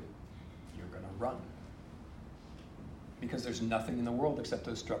going to do? You're going to run. Because there's nothing in the world except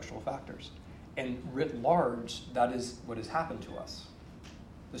those structural factors. And writ large, that is what has happened to us.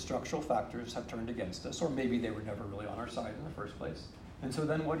 The structural factors have turned against us, or maybe they were never really on our side in the first place. And so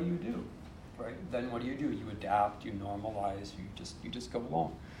then what do you do? Right? Then what do? You adapt, you normalize, you just go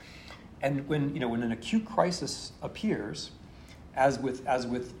along. And when an acute crisis appears, as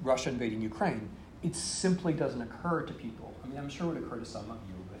with Russia invading Ukraine, it simply doesn't occur to people. I mean, I'm sure it would occur to some of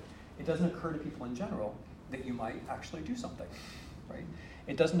you, but it doesn't occur to people in general that you might actually do something, right?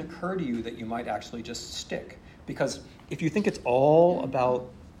 It doesn't occur to you that you might actually just stick. Because if you think it's all about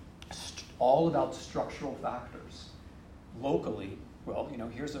structural factors, locally, well,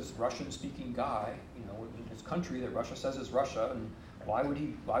 here's this Russian-speaking guy, in his country that Russia says is Russia, and why would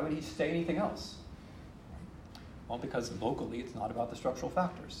he say anything else? Well, because locally it's not about the structural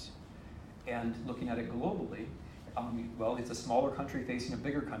factors. And looking at it globally, well, it's a smaller country facing a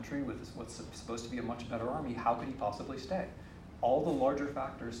bigger country with what's supposed to be a much better army. How could he possibly stay? All the larger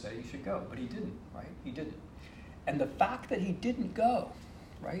factors say he should go, but he didn't, right? He didn't. And the fact that he didn't go,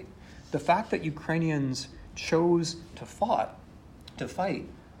 right? The fact that Ukrainians chose to fight,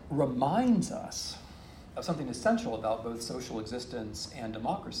 reminds us of something essential about both social existence and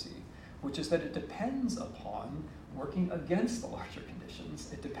democracy, which is that it depends upon working against the larger conditions.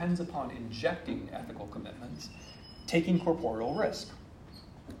 It depends upon injecting ethical commitments, taking corporeal risk.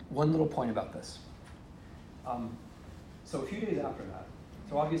 One little point about this. So a few days after that,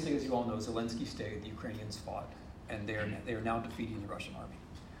 so obviously, as you all know, Zelensky stayed, the Ukrainians fought, and they are now defeating the Russian army.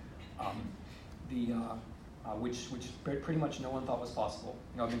 Which pretty much no one thought was possible.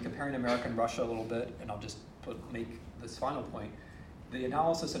 I've been comparing America and Russia a little bit, and I'll just make this final point. The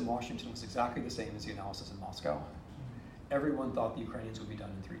analysis in Washington was exactly the same as the analysis in Moscow. Everyone thought the Ukrainians would be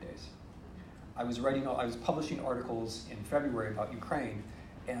done in 3 days. I was publishing articles in February about Ukraine,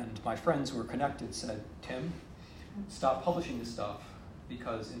 and my friends who were connected said, Tim, stop publishing this stuff,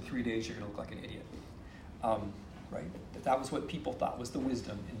 because in 3 days you're going to look like an idiot. Right? That was what people thought was the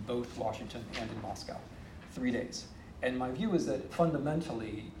wisdom in both Washington and in Moscow. 3 days. And my view is that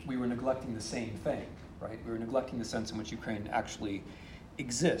fundamentally we were neglecting the same thing, right? We were neglecting the sense in which Ukraine actually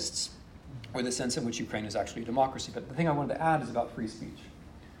exists, or the sense in which Ukraine is actually a democracy. But the thing I wanted to add is about free speech.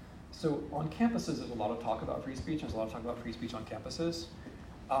 So on campuses, there's a lot of talk about free speech. There's a lot of talk about free speech on campuses.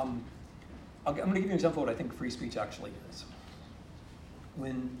 I'm going to give you an example of what I think free speech actually is.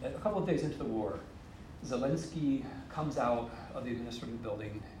 When, a couple of days into the war, Zelensky comes out of the administrative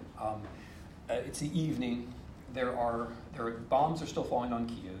building. It's the evening. Bombs are still falling on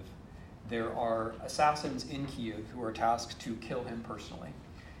Kyiv. There are assassins in Kyiv who are tasked to kill him personally.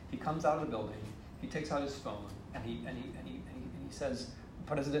 He comes out of the building. He takes out his phone and he says,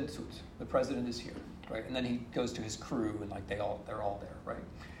 the president is here, right? And then he goes to his crew and they're all there, right?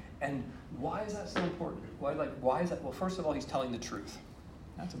 And why is that so important? Why is that? Well, first of all, he's telling the truth.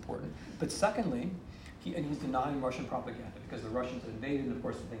 That's important. But secondly, he's denying Russian propaganda because the Russians invaded, and of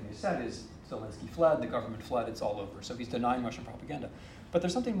course the thing they said is Zelensky fled, the government fled, it's all over. So he's denying Russian propaganda. But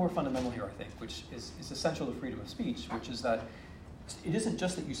there's something more fundamental here, I think, which is essential to freedom of speech, which is that it isn't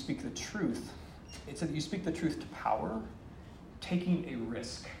just that you speak the truth, it's that you speak the truth to power, taking a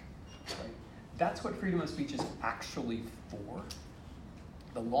risk. Right? That's what freedom of speech is actually for.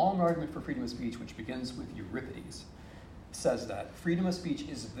 The long argument for freedom of speech, which begins with Euripides, says that freedom of speech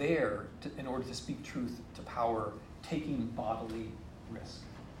is there in order to speak truth to power, taking bodily risk.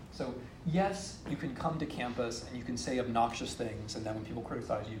 So yes, you can come to campus and you can say obnoxious things, and then when people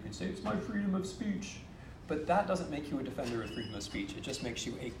criticize you, you can say, it's my freedom of speech. But that doesn't make you a defender of freedom of speech. It just makes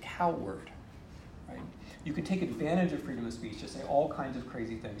you a coward. Right? You can take advantage of freedom of speech to say all kinds of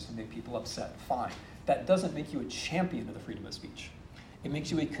crazy things to make people upset. Fine. That doesn't make you a champion of the freedom of speech. It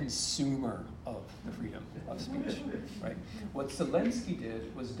makes you a consumer of the freedom of speech, right? What Zelensky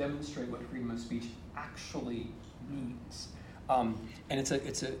did was demonstrate what freedom of speech actually means, and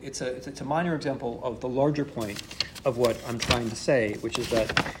it's a minor example of the larger point of what I'm trying to say, which is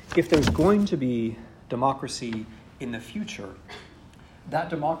that if there's going to be democracy in the future,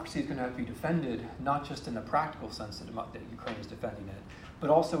 that democracy is going to have to be defended not just in the practical sense that Ukraine is defending it, but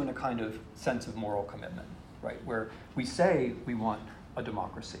also in a kind of sense of moral commitment, right? Where we say we want a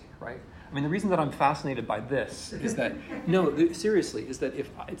democracy, right? I mean, the reason that I'm fascinated by this is that, seriously, is that if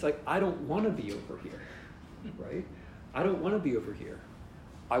it's like, I don't want to be over here, right? I don't want to be over here.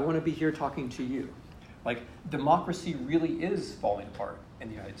 I want to be here talking to you. Like, democracy really is falling apart in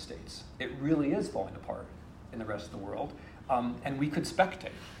the United States. It really is falling apart in the rest of the world. And we could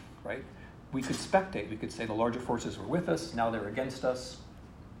spectate, right? We could spectate. We could say the larger forces were with us, now they're against us.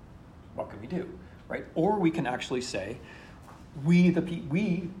 What can we do, right? Or we can actually say, we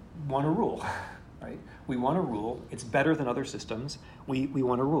want to rule, right? We want to rule. It's better than other systems. We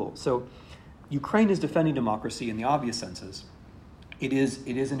want to rule. So Ukraine is defending democracy in the obvious senses. It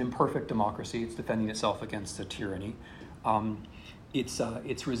is an imperfect democracy. It's defending itself against a tyranny.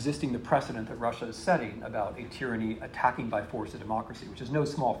 It's resisting the precedent that Russia is setting about a tyranny attacking by force a democracy, which is no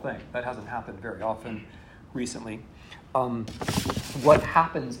small thing. That hasn't happened very often recently. What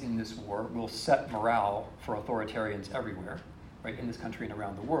happens in this war will set morale for authoritarians everywhere, right? In this country and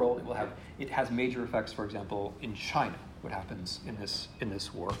around the world. It has major effects, for example, in China. What happens in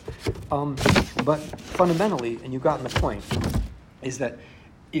this war? But fundamentally, and you've gotten the point, is that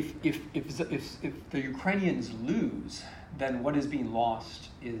if the Ukrainians lose, then what is being lost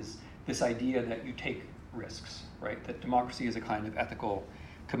is this idea that you take risks, right? That democracy is a kind of ethical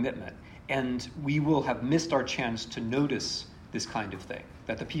commitment. And we will have missed our chance to notice this kind of thing,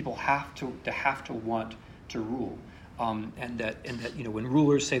 that the people have to want to rule. And that when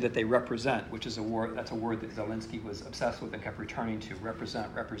rulers say that they represent, which is that's a word that Zelensky was obsessed with and kept returning to,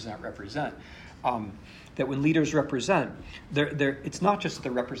 represent, that when leaders represent, it's not just that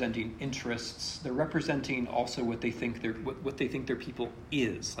they're representing interests, they're representing also what they think their people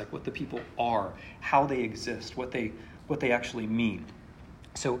is, like what the people are, how they exist, what they actually mean.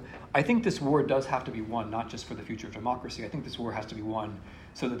 So I think this war does have to be won, not just for the future of democracy. I think this war has to be won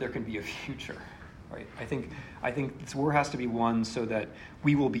so that there can be a future. Right? I think this war has to be won so that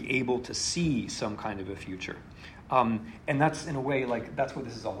we will be able to see some kind of a future. And that's, in a way, like, that's what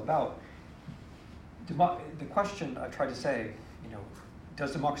this is all about. The question I tried to say,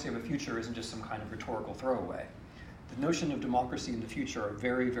 does democracy have a future, isn't just some kind of rhetorical throwaway. The notion of democracy and the future are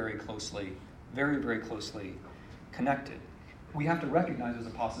very, very closely connected. We have to recognize there's a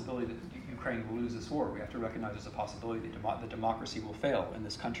possibility that Ukraine will lose this war. We have to recognize there's a possibility that democracy will fail in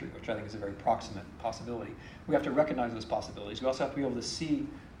this country, which I think is a very proximate possibility. We have to recognize those possibilities. We also have to be able to see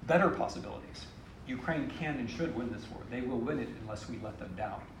better possibilities. Ukraine can and should win this war. They will win it unless we let them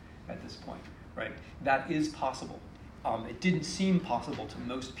down at this point, right? That is possible. It didn't seem possible to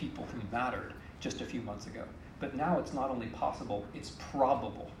most people who mattered just a few months ago. But now it's not only possible, it's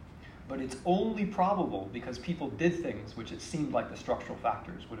probable. But it's only probable because people did things which it seemed like the structural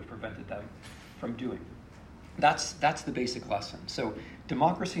factors would have prevented them from doing. That's the basic lesson. So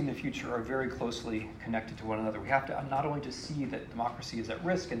democracy and the future are very closely connected to one another. We have to not only to see that democracy is at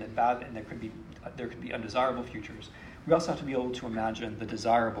risk and that bad, and there could be undesirable futures. We also have to be able to imagine the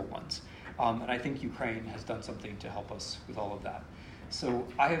desirable ones. And I think Ukraine has done something to help us with all of that. So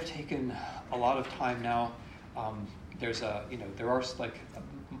I have taken a lot of time now.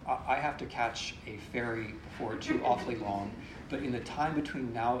 I have to catch a ferry before too awfully long, but in the time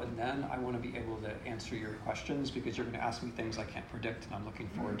between now and then, I want to be able to answer your questions because you're going to ask me things I can't predict, and I'm looking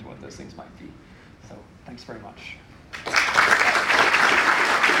forward to what those things might be. So thanks very much.